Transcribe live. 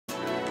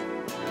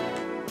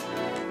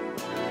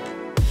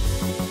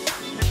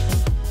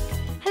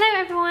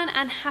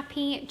and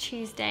happy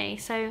Tuesday.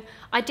 So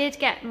I did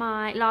get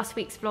my last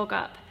week's vlog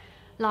up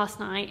last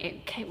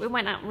night. It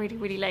went out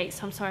really late,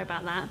 so I'm sorry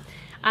about that.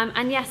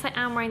 And yes, I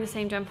am wearing the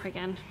same jumper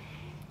again.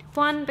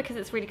 One, because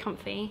it's really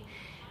comfy,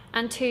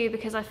 and two,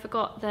 because I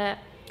forgot that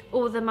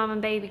all the mum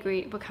and baby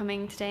group were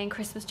coming today in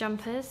Christmas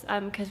jumpers,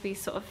 because we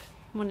sort of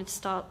wanted to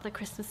start the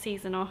Christmas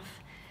season off.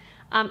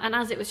 And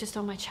as it was just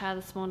on my chair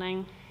this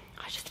morning,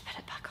 I just put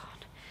it back on.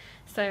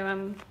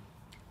 So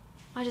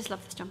I just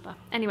love this jumper.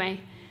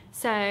 Anyway,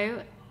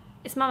 so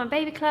it's Mum and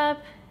Baby Club,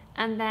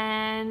 and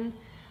then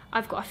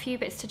I've got a few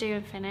bits to do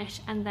and finish,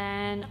 and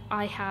then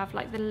I have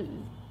like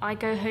I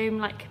go home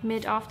like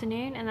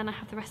mid-afternoon, and then I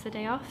have the rest of the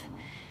day off.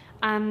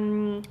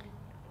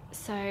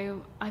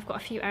 So I've got a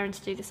few errands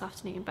to do this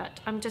afternoon, but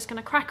I'm just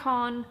gonna crack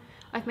on.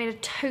 I've made a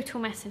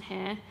total mess in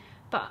here,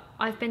 but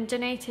I've been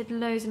donated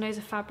loads and loads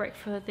of fabric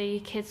for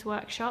the kids'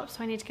 workshop,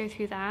 so I need to go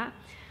through that.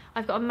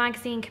 I've got a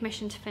magazine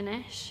commission to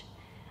finish.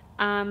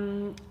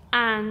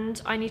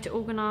 And I need to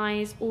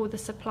organise all the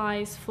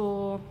supplies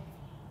for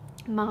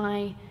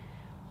my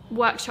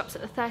workshops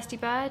at the Thirsty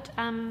Bird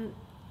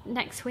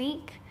next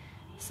week,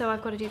 so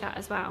I've got to do that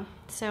as well.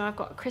 So I've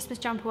got a Christmas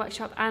jumper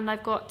workshop, and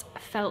I've got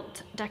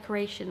felt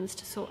decorations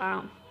to sort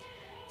out,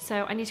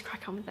 so I need to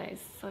crack on with those.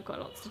 So I've got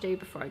lots to do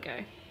before I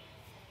go.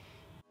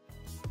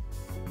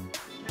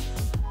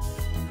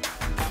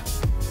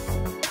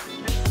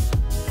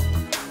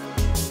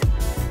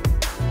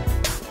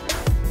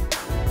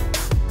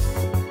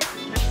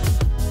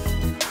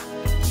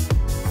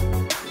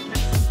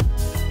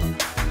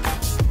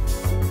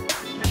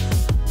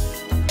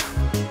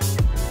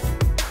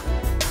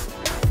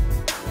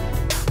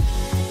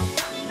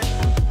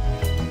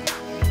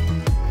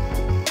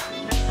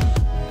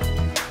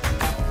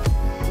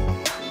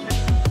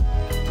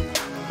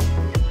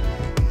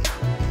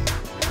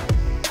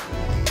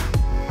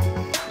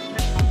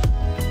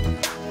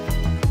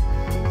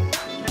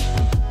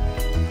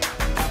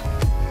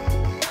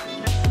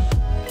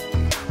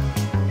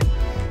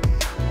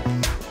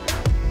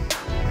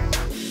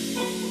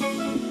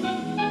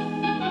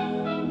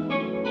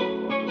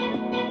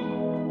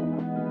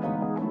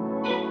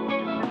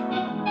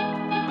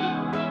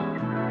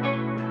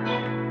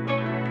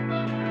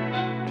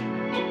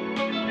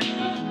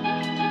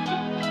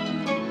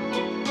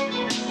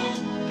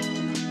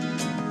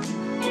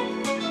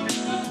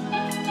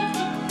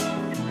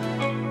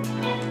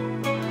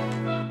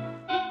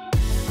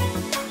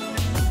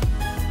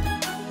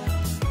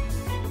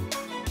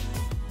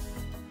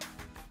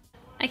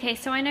 Okay,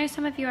 so I know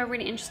some of you are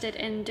really interested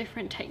in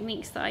different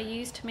techniques that I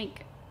use to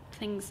make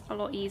things a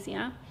lot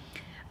easier.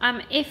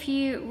 If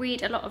you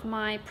read a lot of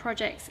my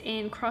projects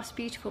in Crafts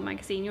Beautiful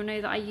magazine, you'll know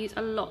that I use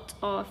a lot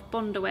of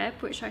Bonder web,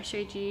 which I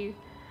showed you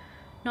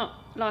not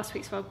last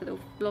week's vlog, but the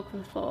vlog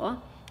before.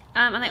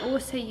 And I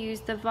also use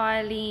the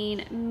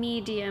Violin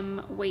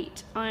medium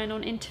weight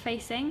iron-on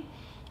interfacing.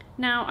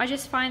 Now, I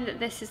just find that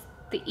this is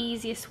the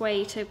easiest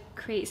way to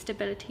create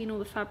stability in all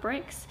the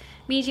fabrics.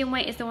 Medium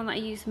weight is the one that I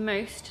use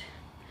most.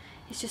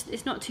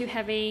 It's not too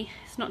heavy,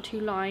 it's not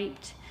too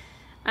light.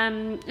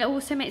 It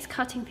also makes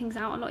cutting things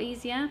out a lot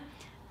easier,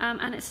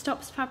 and it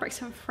stops fabrics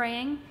from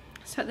fraying.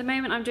 So at the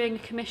moment I'm doing a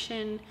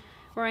commission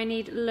where I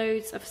need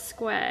loads of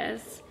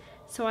squares.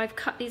 So I've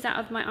cut these out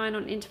of my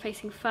iron-on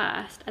interfacing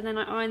first, and then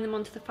I iron them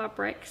onto the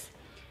fabrics,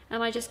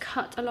 and I just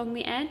cut along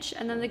the edge,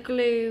 and then the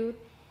glue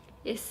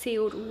is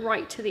sealed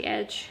right to the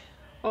edge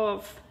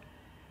of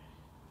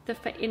the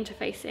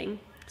interfacing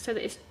so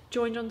that it's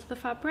joined onto the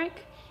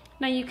fabric.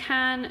 Now you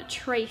can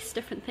trace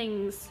different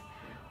things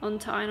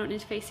onto iron-on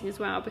interfacing as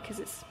well, because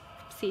it's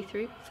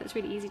see-through, so it's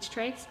really easy to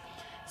trace.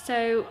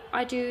 So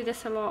I do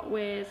this a lot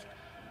with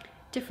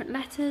different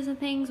letters and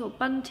things, or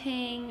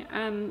bunting,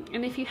 and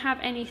if you have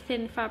any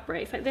thin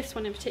fabrics, like this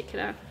one in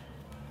particular,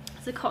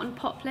 it's a cotton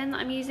poplin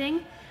that I'm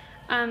using,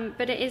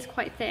 but it is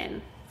quite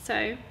thin,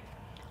 so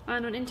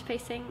iron-on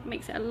interfacing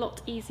makes it a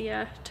lot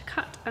easier to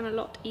cut and a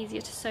lot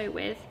easier to sew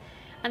with.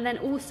 And then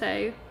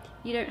also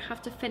you don't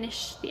have to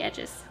finish the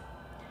edges,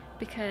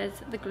 because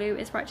the glue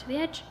is right to the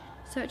edge,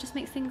 so it just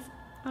makes things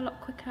a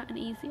lot quicker and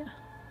easier.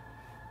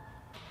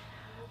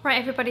 Right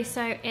everybody,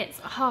 so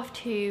it's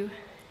 2:30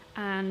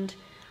 and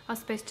I was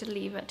supposed to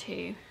leave at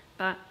 2,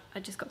 but I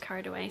just got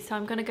carried away. So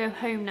I'm gonna go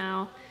home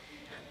now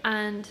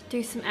and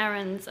do some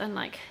errands and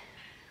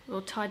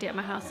we'll tidy up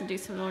my house and do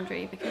some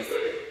laundry, because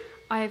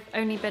I've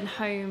only been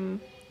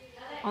home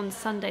on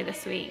Sunday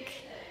this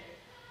week,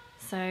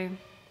 so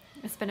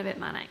it's been a bit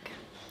manic.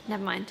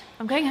 Never mind,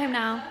 I'm going home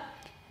now,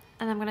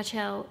 and I'm gonna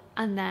chill,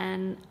 and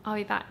then I'll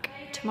be back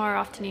tomorrow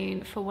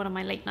afternoon for one of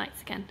my late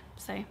nights again.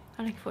 So I'm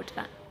looking forward to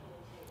that.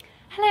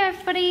 Hello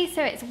everybody,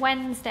 so it's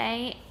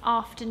Wednesday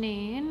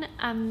afternoon,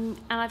 and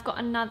I've got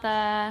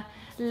another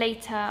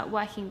later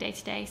working day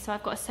today. So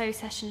I've got a sew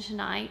session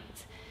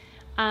tonight,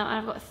 and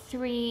I've got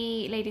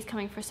 3 ladies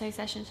coming for a sew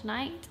session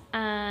tonight,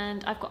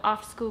 and I've got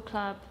after school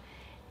club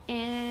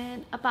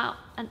in about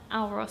an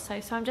hour or so.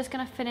 So I'm just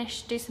gonna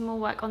do some more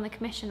work on the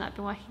commission that I've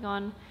been working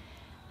on,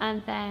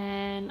 and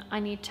then I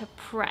need to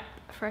prep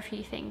for a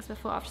few things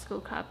before after school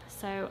club.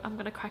 So I'm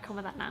gonna crack on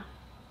with that now.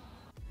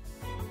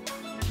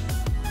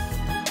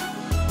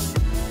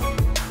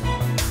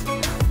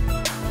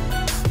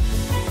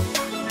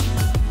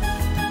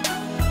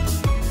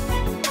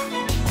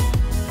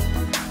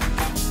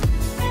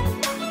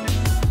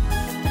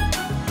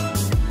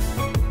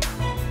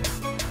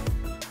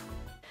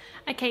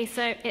 Okay,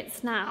 so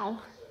it's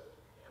now,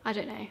 I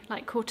don't know,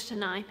 like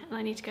 8:45, and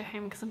I need to go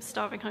home because I'm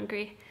starving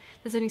hungry.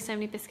 There's only so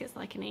many biscuits that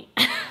I can eat.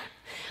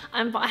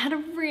 But I had a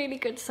really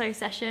good sew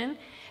session.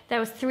 There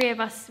was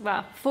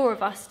 4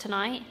 of us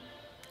tonight.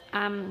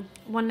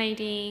 One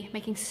lady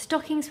making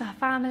stockings for her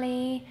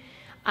family.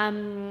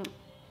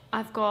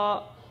 I've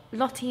got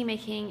Lottie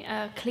making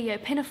a Cleo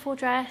pinafore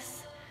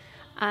dress.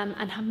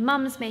 And her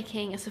mum's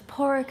making a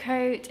Sapporo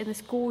coat in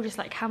this gorgeous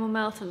like camel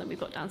Melton that we've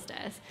got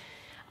downstairs.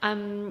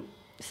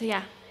 So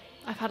yeah,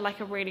 I've had like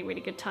a really, really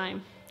good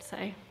time. So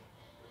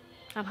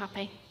I'm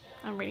happy.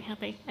 I'm really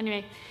happy.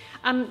 Anyway,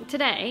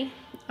 today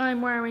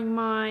I'm wearing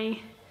my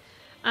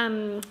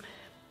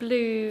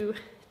blue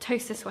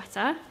toaster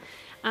sweater,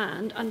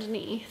 and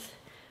underneath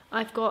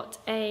I've got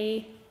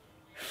a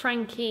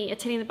Frankie, a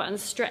Tilly and the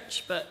Buttons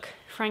stretch book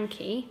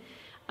Frankie.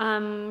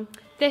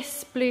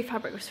 This blue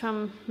fabric was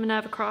from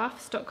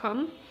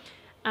minervacrafts.com,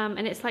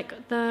 and it's like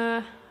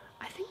I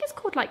think it's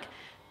called like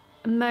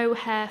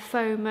mohair,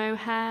 faux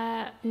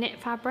mohair knit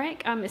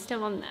fabric. It's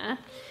still on there.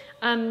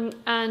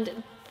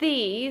 And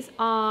these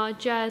are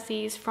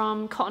jerseys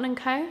from Cotton &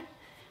 Co.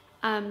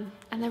 And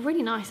they're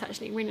really nice,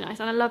 actually, really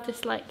nice. And I love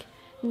this like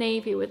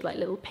navy with like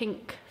little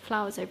pink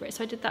flowers over it.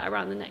 So I did that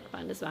around the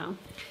neckband as well.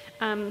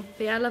 But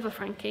yeah, I love a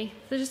Frankie.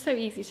 They're just so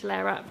easy to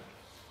layer up.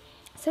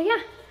 So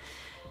yeah,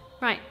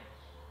 right,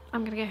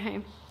 I'm gonna go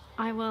home.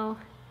 I will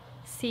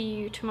see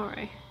you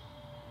tomorrow.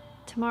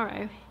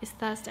 Tomorrow is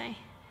Thursday,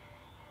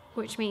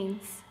 which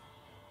means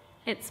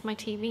it's my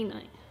TV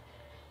night.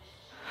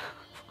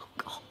 Oh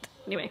God.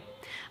 Anyway,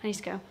 I need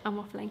to go. I'm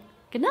waffling.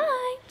 Good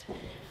night.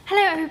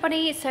 Hello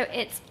everybody. So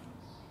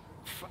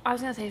I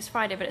was gonna say it's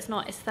Friday, but it's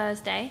not. It's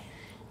Thursday.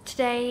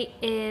 Today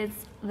is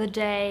the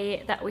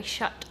day that we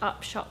shut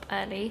up shop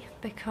early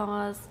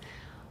because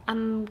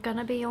I'm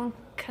gonna be on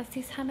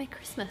Kelsey's handmade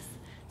Christmas.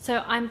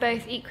 So I'm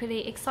both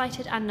equally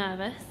excited and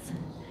nervous,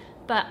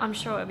 but I'm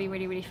sure it'll be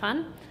really, really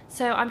fun.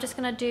 So I'm just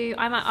gonna do,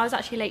 I was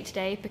actually late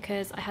today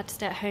because I had to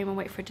stay at home and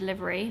wait for a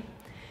delivery.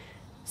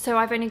 So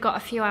I've only got a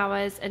few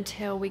hours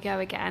until we go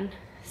again.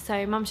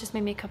 So Mum's just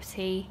made me a cup of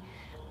tea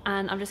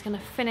and I'm just gonna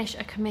finish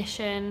a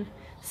commission,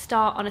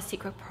 start on a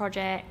secret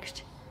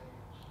project.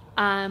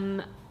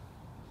 Mum,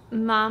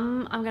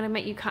 I'm gonna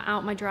make you cut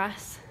out my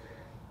dress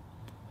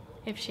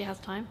if she has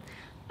time.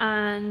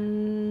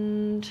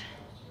 And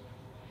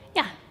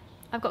yeah,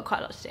 I've got quite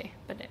a lot to do,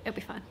 but it'll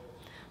be fun.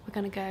 We're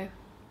gonna go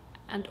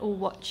and all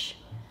watch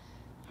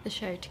the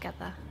show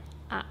together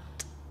at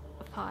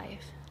 5.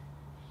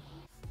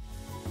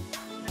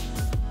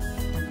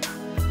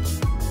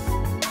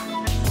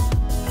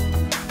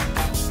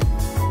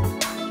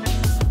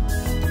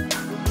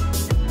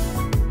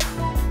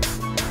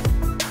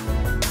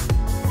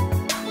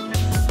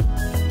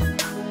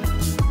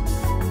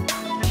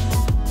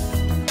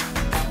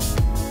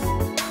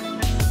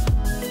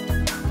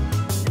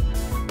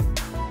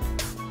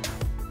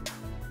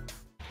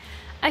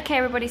 Okay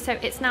everybody, so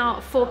it's now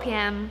 4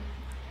 PM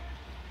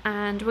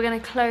and we're going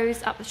to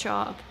close up the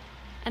shop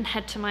and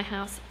head to my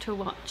house to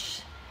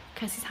watch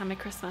Kelsey's Handmade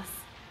Christmas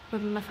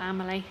with my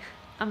family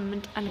and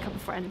a couple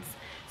of friends.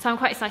 So I'm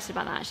quite excited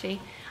about that actually,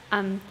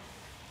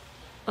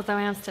 although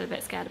I am still a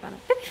bit scared about it.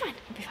 It'll be fine,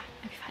 it'll be fine,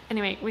 it'll be fine.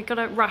 Anyway, we've got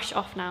to rush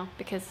off now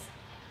because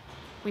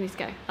we need to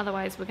go,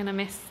 otherwise we're going to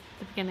miss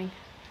the beginning.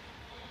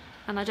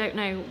 And I don't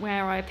know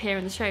where I appear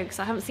in the show because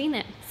I haven't seen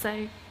it,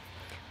 so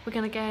we're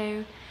going to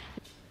go.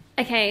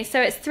 Okay,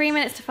 so it's 3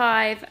 minutes to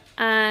 5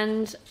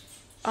 and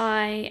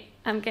I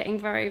am getting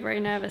very, very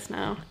nervous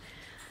now.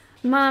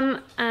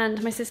 Mum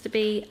and my sister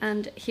B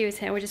and Hugh is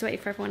here. We're just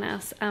waiting for everyone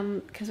else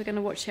because we're going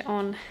to watch it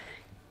on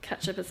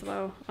catch up as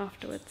well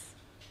afterwards.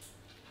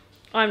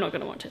 I'm not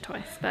going to watch it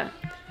twice, but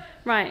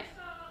right.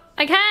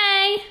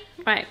 Okay,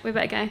 right, we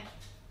better go.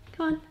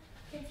 Come on.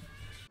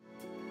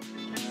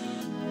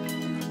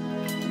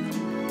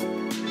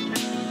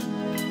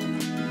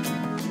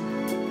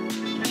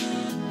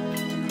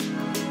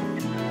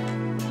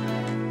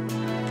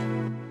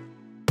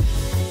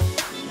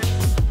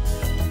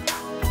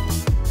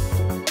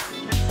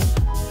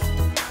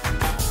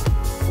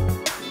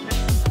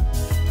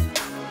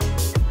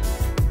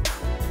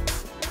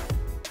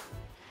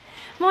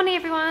 Morning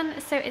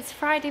everyone, so it's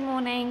Friday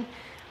morning.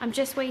 I'm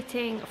just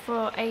waiting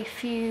for a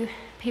few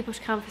people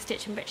to come for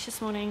Stitch and Bitch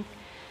this morning,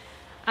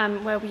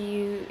 where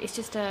it's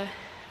just a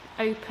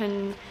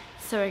open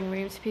sewing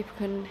room so people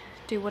can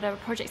do whatever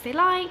projects they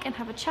like and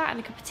have a chat and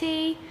a cup of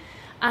tea.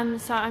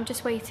 So I'm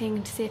just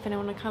waiting to see if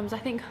anyone comes. I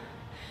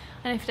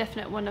know for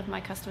definite one of my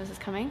customers is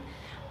coming.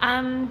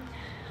 I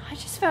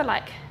just feel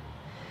like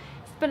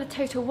it's been a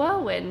total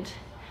whirlwind.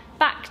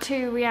 Back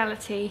to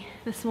reality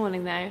this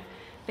morning though,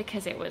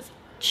 because it was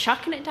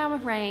chucking it down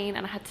with rain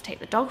and I had to take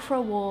the dog for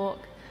a walk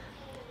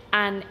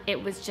and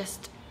it was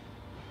just,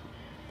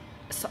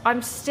 so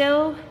I'm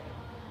still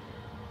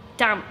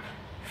damp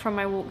from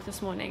my walk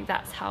this morning.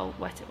 That's how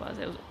wet it was.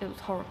 It was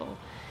horrible.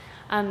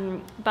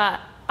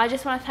 But I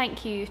just want to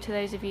thank you to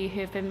those of you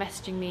who have been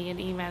messaging me and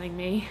emailing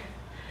me.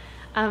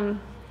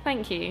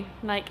 Thank you.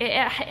 Like it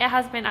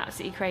has been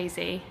absolutely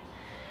crazy.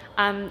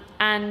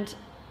 And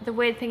the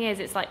weird thing is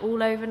it's like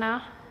all over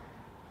now,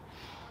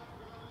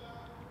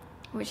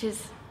 which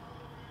is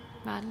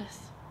madness.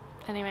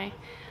 Anyway,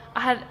 I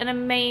had an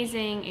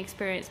amazing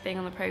experience being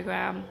on the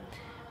programme,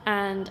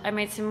 and I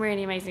made some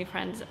really amazing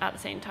friends at the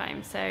same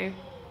time, so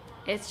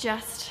it's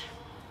just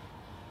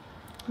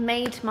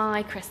made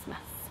my Christmas.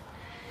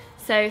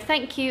 So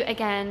thank you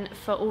again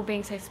for all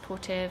being so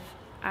supportive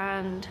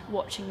and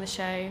watching the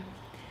show,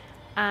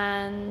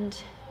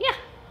 and yeah,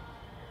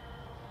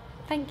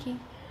 thank you.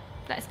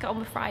 Let's get on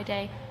with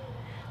Friday.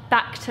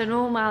 Back to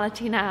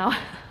normality now.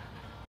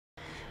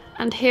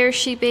 And here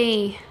she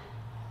be,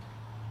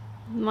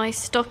 my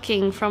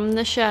stocking from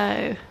the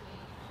show.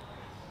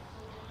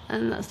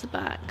 And that's the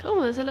back.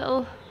 Oh, there's a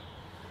little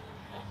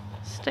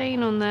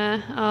stain on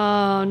there.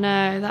 Oh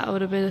no, that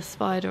would have been a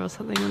spider or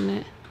something,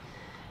 wouldn't it?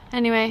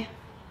 Anyway,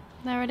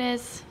 there it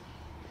is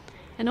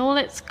in all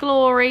its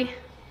glory.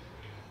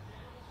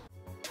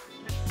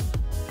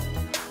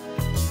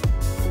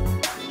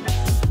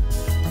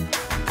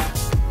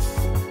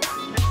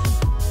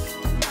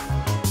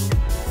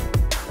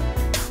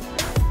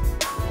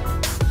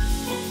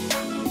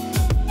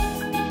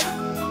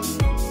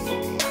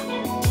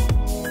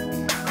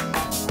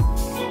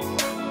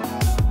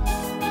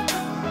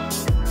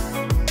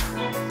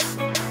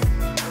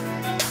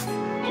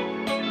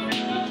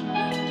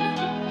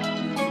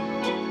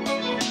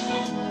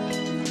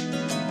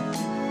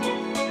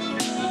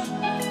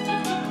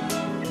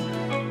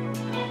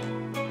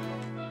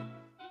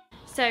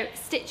 So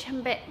Stitch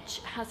and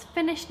Bitch has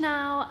finished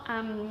now. I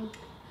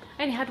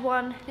only had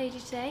one lady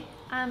today,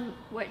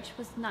 which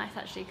was nice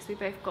actually, because we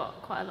both got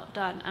quite a lot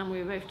done and we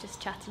were both just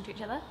chatting to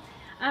each other.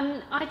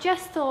 I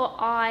just thought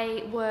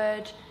I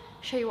would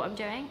show you what I'm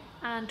doing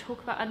and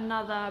talk about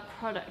another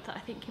product that I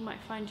think you might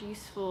find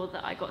useful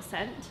that I got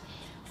sent.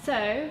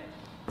 So,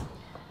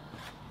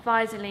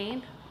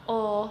 Vaseline,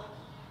 or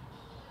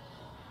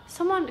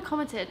someone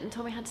commented and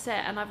told me how to say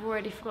it and I've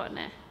already forgotten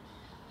it.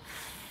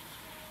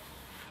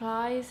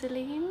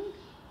 Vaseline?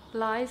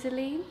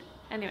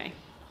 Anyway,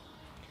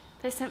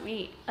 they sent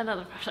me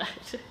another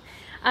product.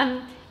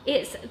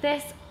 It's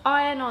this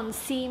iron-on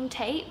seam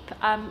tape,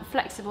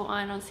 flexible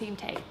iron-on seam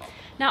tape.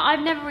 Now,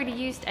 I've never really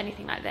used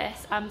anything like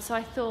this, so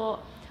I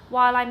thought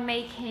while I'm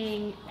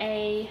making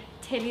a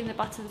Tilly and the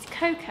Buttons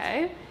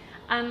cocoa,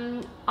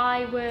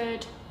 I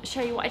would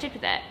show you what I did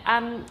with it.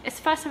 It's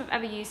the first time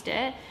I've ever used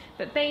it,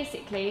 but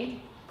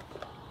basically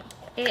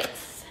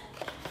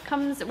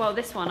comes, well,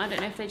 this one, I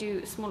don't know if they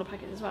do smaller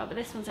packets as well, but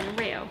this one's in a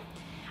reel,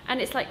 and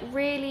it's like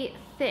really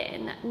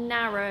thin,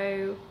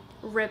 narrow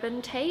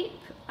ribbon tape,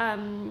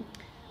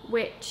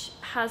 which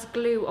has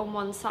glue on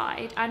one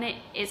side, and it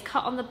is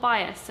cut on the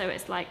bias, so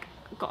it's like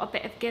got a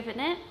bit of give in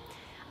it.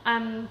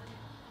 And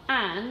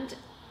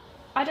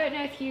I don't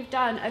know if you've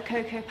done a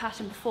cocoa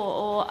pattern before,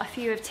 or a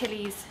few of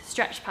Tilly's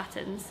stretch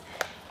patterns.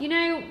 You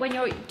know, when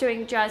you're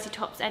doing jersey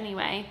tops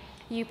anyway,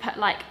 you put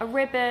like a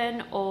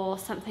ribbon or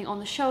something on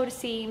the shoulder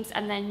seams,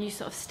 and then you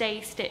sort of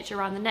stay stitch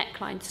around the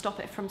neckline to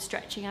stop it from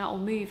stretching out or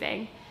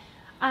moving.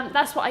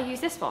 That's what I use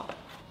this for,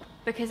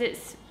 because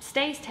it's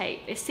stays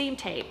tape, it's seam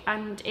tape,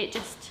 and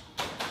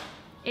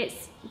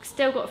it's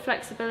still got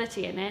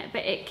flexibility in it,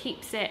 but it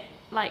keeps it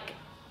like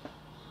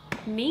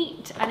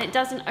neat and it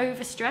doesn't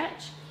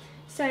overstretch.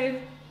 So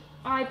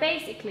I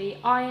basically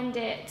ironed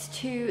it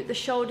to the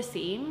shoulder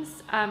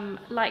seams,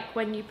 like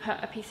when you put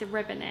a piece of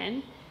ribbon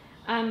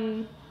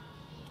in,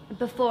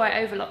 before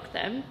I overlocked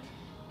them,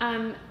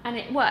 and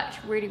it worked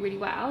really, really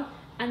well.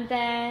 And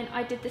then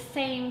I did the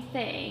same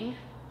thing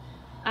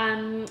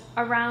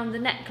around the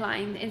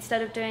neckline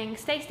instead of doing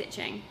stay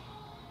stitching.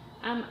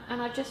 And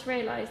I've just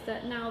realised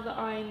that now that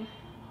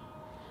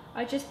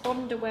I just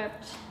bonder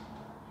webbed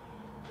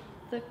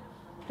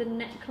the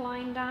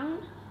neckline down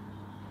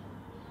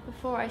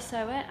before I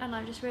sew it, and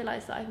I've just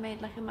realised that I've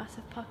made like a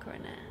massive pucker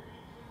in it.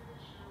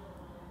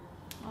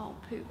 Oh,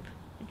 poop.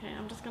 Okay,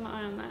 I'm just gonna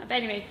iron that. But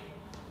anyway,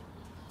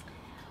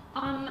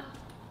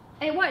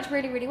 it worked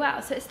really, really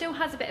well. So it still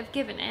has a bit of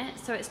give in it,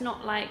 so it's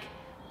not like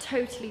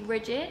totally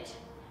rigid.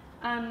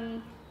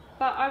 But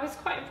I was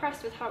quite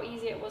impressed with how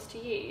easy it was to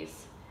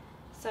use.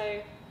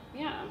 So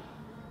yeah,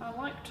 I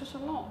liked it a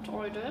lot,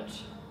 I did.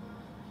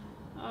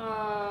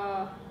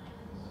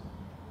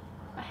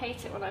 I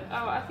hate it when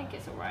I think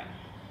it's alright.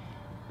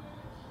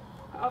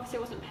 Obviously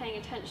I wasn't paying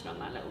attention on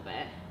that little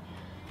bit,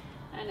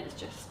 and it's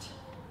just,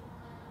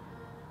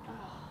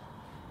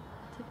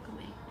 typical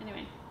me.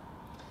 Anyway,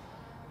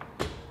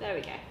 there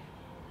we go,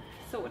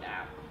 sorted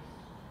out.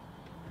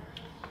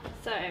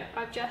 So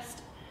I've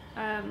just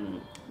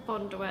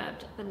bonder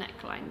webbed the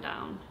neckline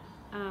down.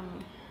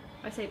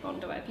 I say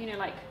bonder web, you know,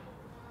 like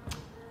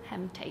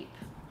hem tape.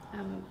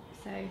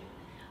 So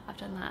I've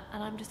done that,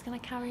 and I'm just going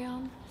to carry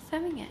on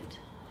sewing it.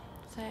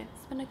 So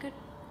it's been a good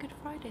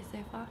Friday so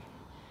far.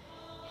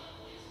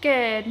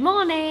 Good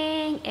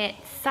morning,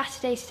 it's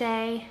Saturday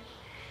today,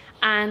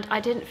 and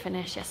I didn't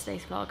finish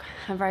yesterday's vlog.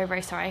 I'm very,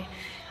 very sorry.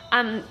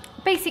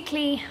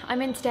 Basically,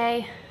 I'm in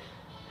today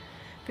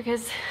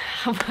because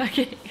I'm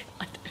working.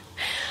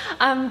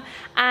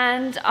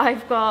 And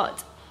I've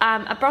got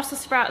a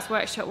Brussels sprouts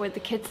workshop with the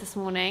kids this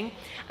morning,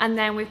 and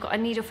then we've got a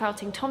needle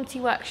felting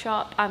tomty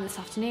workshop this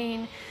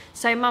afternoon.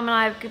 So Mum and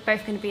I are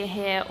both going to be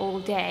here all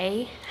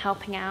day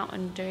helping out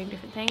and doing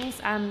different things,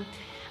 and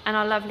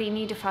our lovely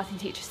needle felting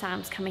teacher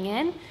Sam's coming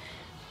in,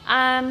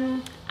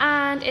 and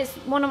it's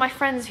one of my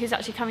friends who's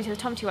actually coming to the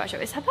tomty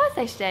workshop. It's her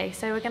birthday today,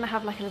 so we're going to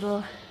have like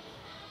a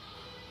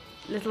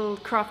little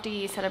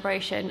crafty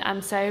celebration.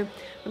 So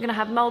we're going to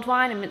have mulled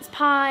wine and mince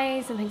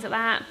pies and things like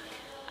that.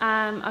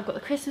 I've got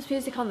the Christmas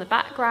music on the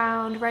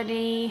background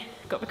ready,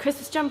 got the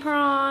Christmas jumper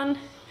on,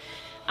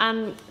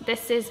 and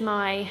this is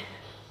my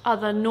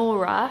other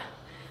Nora,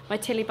 my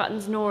Tilly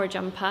Buttons Nora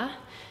jumper,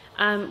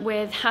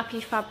 with Happy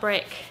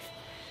Fabric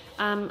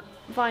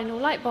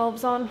vinyl light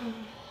bulbs on.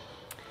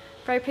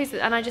 Very pleased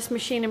with it, and I just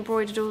machine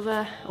embroidered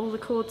all the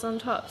cords on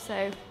top,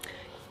 so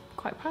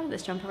quite proud of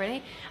this jumper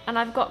really. And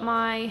I've got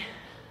my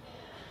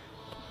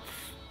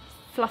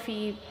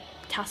fluffy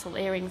tassel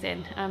earrings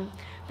in,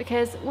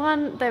 because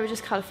one, they were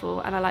just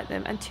colourful and I like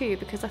them, and two,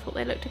 because I thought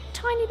they looked a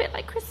tiny bit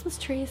like Christmas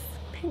trees,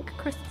 pink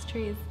Christmas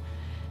trees.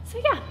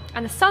 So yeah,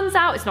 and the sun's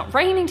out, it's not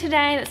raining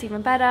today, that's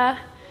even better.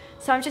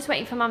 So I'm just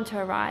waiting for Mum to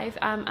arrive,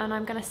 and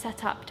I'm going to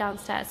set up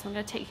downstairs, so I'm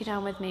going to take you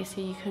down with me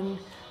so you can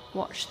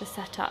watch the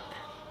setup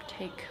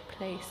take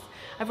place.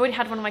 I've already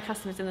had one of my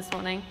customers in this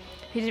morning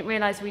who didn't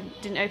realise we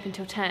didn't open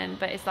till 10,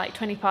 but it's like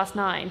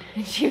 9:20,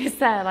 and she was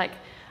there like,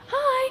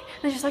 hi,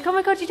 and she's like, oh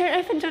my god, you don't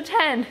open till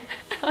 10.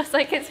 I was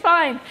like, it's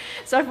fine.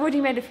 So I've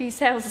already made a few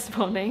sales this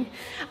morning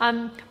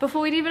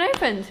before we'd even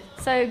opened.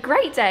 So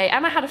great day.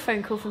 And I had a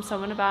phone call from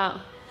someone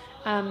about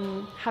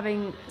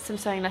having some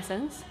sewing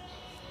lessons.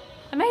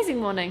 Amazing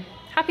morning.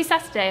 Happy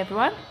Saturday,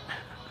 everyone.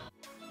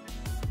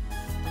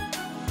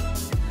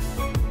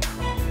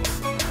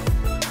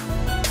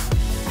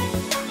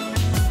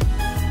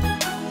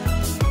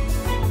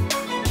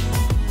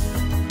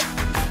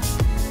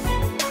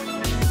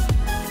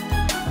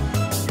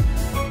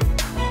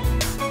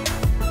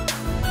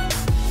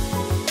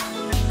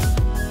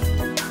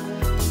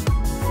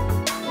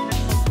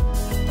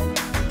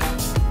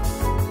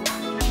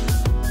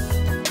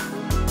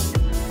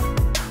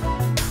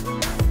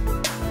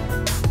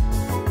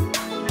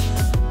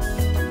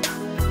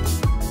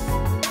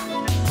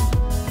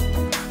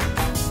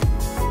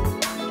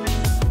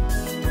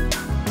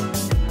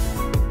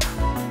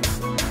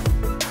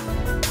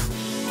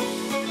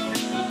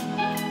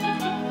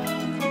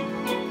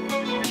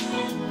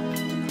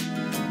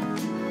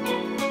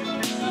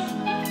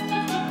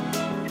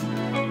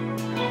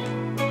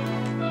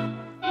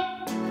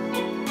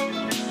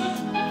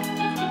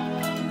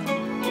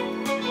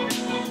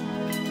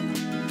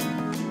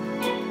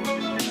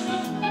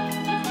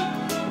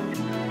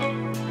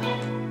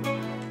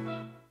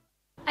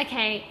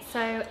 Okay,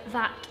 so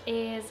that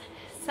is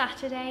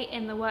Saturday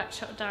in the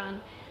workshop done.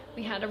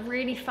 We had a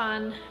really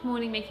fun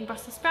morning making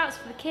Brussels sprouts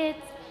for the kids,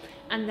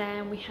 and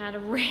then we had a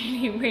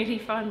really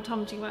fun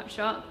tomty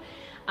workshop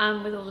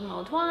with all the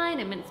mulled wine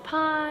and mince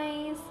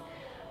pies.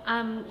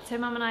 So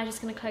Mum and I are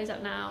just going to close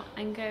up now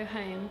and go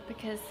home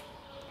because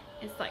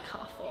it's like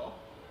 4:30,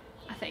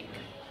 I think,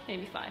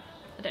 maybe 5.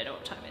 I don't know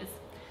what time it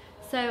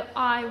is. So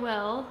I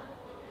will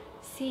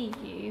see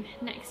you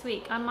next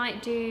week. I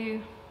might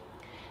do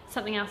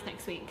something else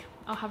next week.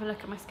 I'll have a look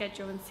at my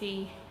schedule and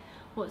see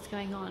what's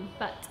going on,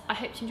 but I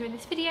hope you enjoyed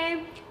this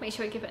video. Make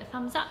sure you give it a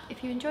thumbs up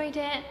if you enjoyed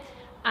it.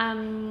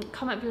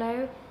 Comment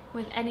below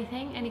with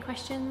anything, any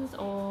questions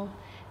or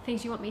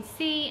things you want me to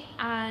see,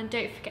 and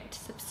don't forget to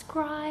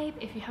subscribe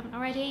if you haven't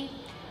already,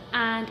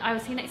 and I will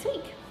see you next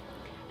week.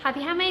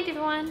 Happy handmade,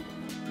 everyone.